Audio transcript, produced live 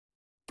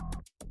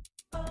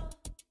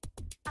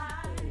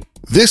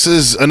This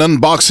is an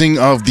unboxing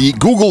of the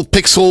Google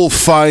Pixel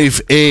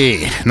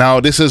 5a. Now,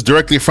 this is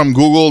directly from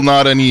Google,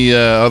 not any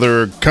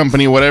other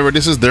company, whatever.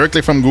 This is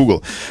directly from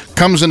Google.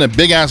 Comes in a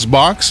big-ass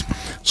box.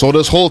 So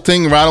this whole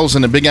thing rattles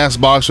in a big-ass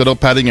box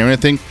without padding or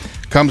anything.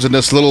 Comes in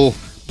this little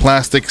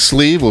plastic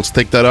sleeve. Let's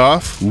take that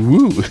off.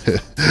 Woo!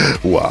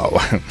 Wow.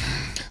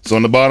 So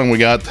on the bottom, we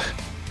got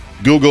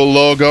Google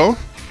logo.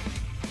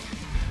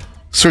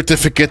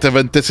 Certificate of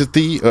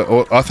authenticity.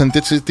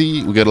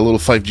 We got a little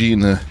 5G in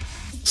the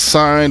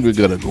side. We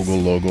got a Google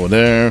logo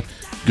there,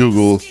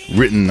 Google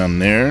written on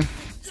there,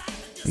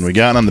 and we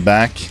got on the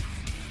back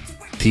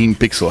Team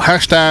Pixel,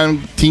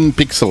 hashtag Team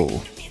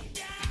Pixel.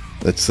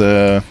 Let's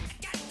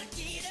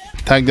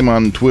tag them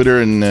on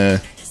Twitter and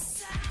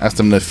ask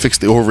them to fix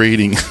the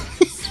overheating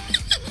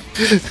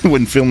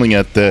when filming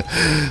at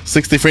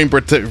 60 frames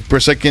per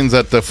second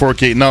at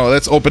 4K. No,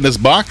 let's open this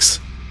box.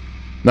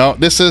 Now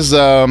this is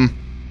oh,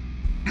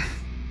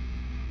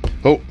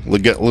 we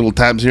got little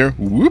tabs here.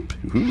 Whoop.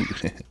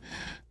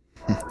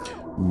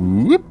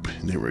 Whoop,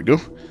 there we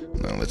go.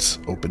 Now let's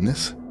open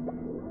this.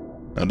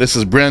 Now this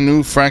is brand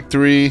new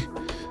factory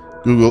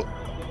Google.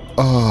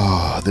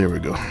 Oh, there we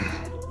go.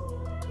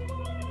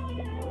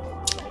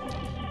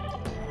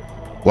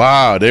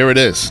 Wow, there it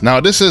is. Now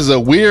this is a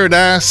weird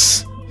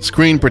ass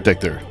screen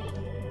protector.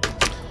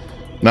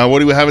 Now what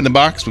do we have in the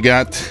box? We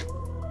got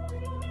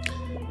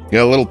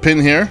a little pin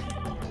here.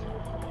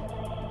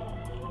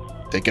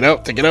 Take it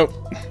out, take it out.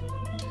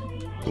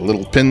 A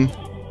little pin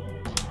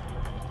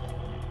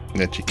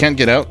that you can't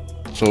get out,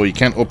 so you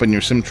can't open your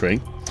SIM tray.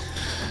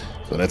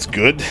 So that's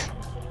good.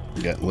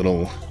 You got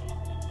little.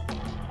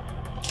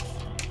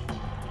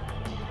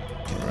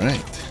 All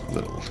right,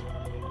 little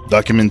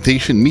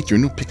documentation. Meet your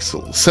new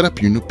Pixel. Set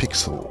up your new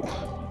Pixel.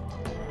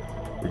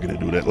 We're gonna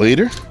do that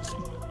later.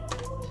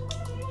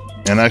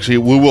 And actually,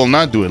 we will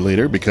not do it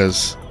later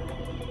because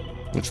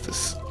what's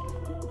this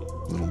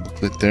little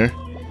booklet there?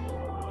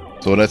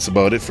 So that's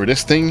about it for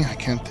this thing. I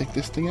can't take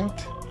this thing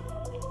out.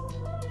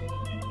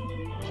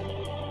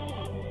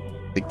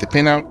 Take the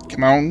pin out.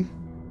 Come on.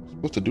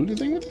 Supposed to do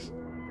anything with this?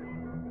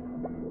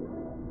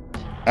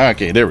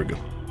 Okay, there we go.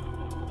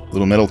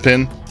 Little metal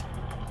pin.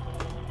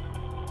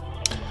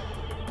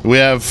 We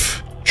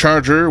have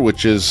charger,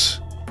 which is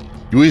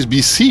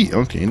USB-C.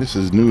 Okay, this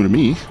is new to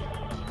me.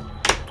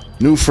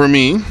 New for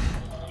me.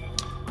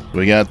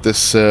 We got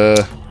this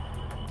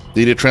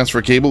data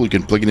transfer cable. You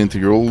can plug it into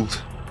your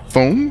old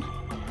phone,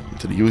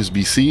 into the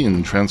USB-C,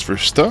 and transfer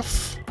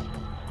stuff.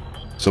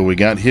 So we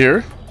got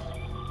here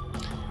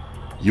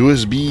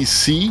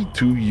USB-C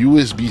to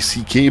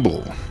USB-C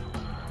cable.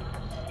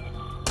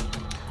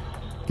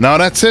 Now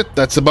that's it.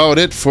 That's about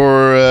it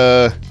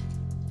for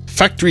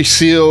factory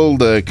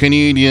sealed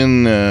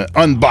Canadian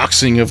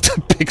unboxing of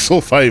the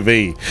Pixel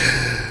 5a.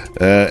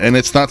 And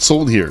it's not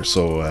sold here,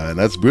 so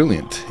that's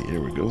brilliant. Here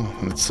we go.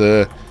 It's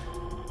a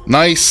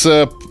nice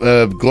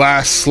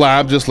glass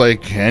slab, just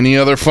like any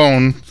other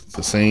phone. It's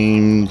the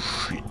same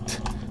shit.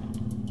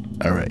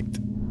 All right.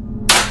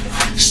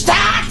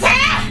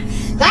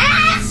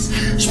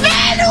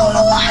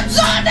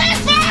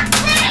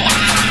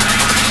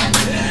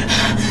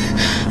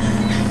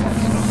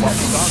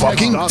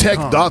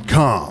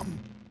 FuckingTech.com.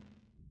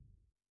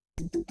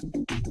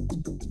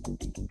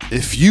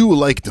 If you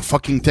like the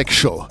Fucking Tech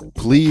Show,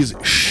 please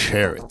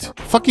share it.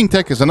 Fucking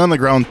Tech is an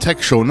underground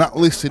tech show not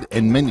listed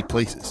in many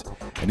places,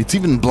 and it's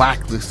even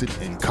blacklisted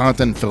in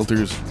content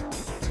filters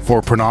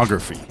for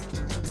pornography.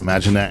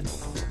 Imagine that.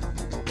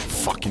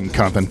 Fucking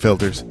content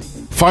filters.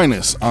 Find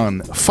us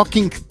on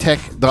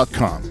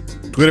FuckingTech.com,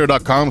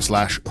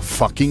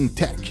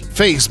 Twitter.com/FuckingTech,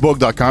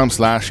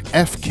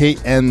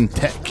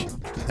 Facebook.com/FKNTech,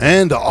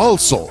 and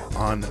also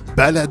on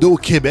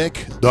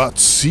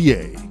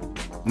BaladoQuebec.ca.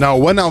 Now,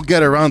 when I'll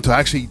get around to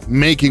actually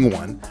making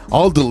one,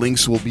 all the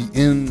links will be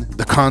in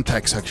the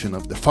contact section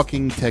of the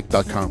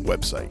FuckingTech.com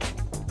website.